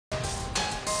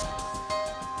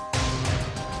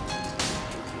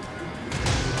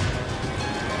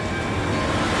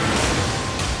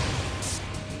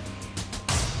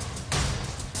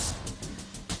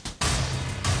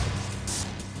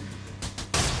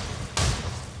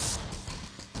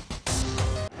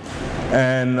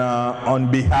And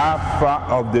on behalf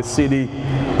of the city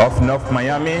of North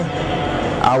Miami,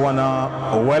 I want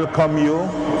to welcome you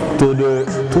to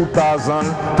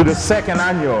the second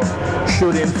annual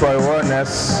Shooting for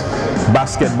Awareness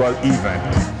basketball event.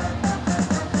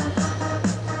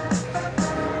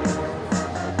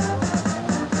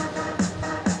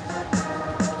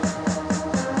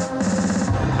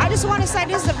 I just want to say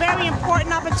this is a very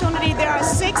important opportunity. There are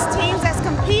 6 teams that's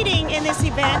competing in this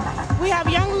event. We have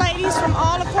young ladies from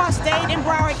all across Dade and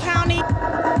Broward County.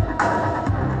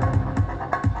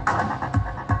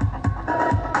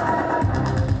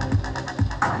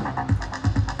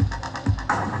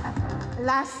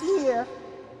 Last year,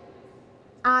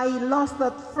 I lost a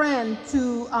friend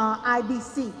to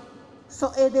IBC.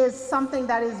 So it is something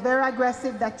that is very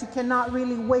aggressive that you cannot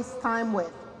really waste time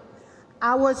with.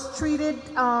 I was treated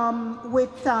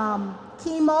with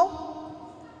chemo,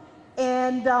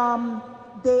 and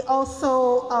they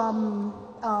also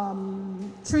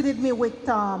treated me with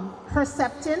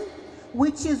Herceptin,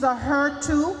 which is a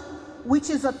HER2,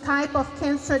 which is a type of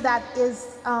cancer that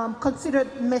is considered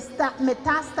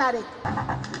metastatic.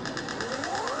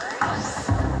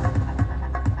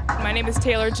 My name is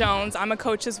Taylor Jones. I'm a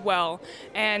coach as well.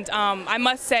 And I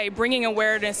must say, bringing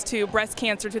awareness to breast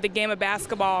cancer to the game of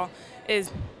basketball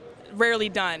is rarely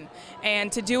done.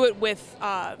 And to do it with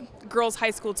girls'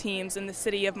 high school teams in the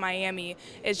city of Miami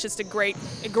is just a great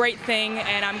thing.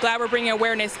 And I'm glad we're bringing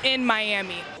awareness in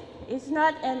Miami. It's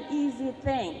not an easy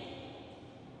thing.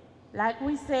 Like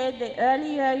we said, the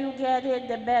earlier you get it,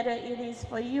 the better it is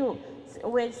for you.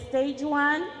 With stage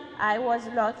 1, I was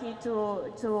lucky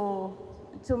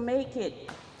to make it.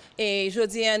 Et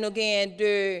jodi an nou gen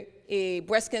de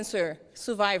breast cancer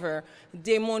survivor,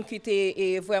 des moun qui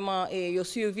te vraiment yo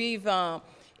survivent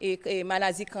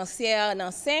maladie cancer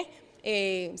dans sein,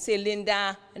 et c'est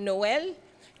Linda Noël,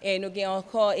 et nous gen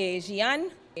encore Jeanne.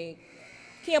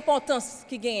 Quelle importance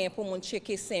qui gagne pour moun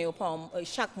checker sein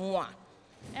chaque mois?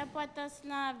 L'importance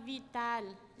est vitale,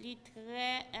 c'est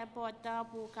très important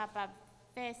pour capable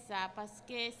faire ça, parce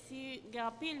que si il y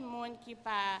a pile monde qui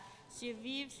pas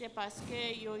survivre, c'est parce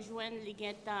que yo joine li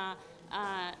gen tan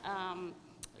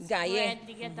gaillé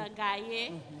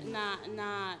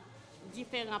na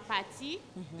différentes parties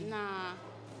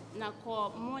na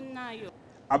corps monde na yo.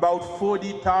 About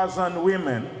 40,000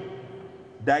 women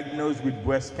diagnosed with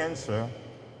breast cancer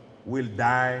will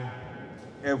die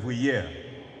every year.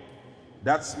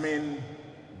 That means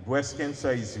breast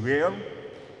cancer is real,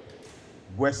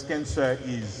 breast cancer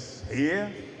is here,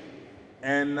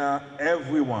 and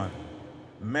everyone,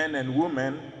 men and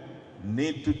women,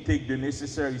 need to take the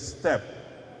necessary step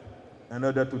in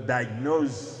order to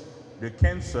diagnose the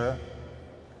cancer.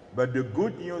 But the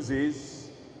good news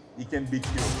is it can be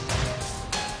cured.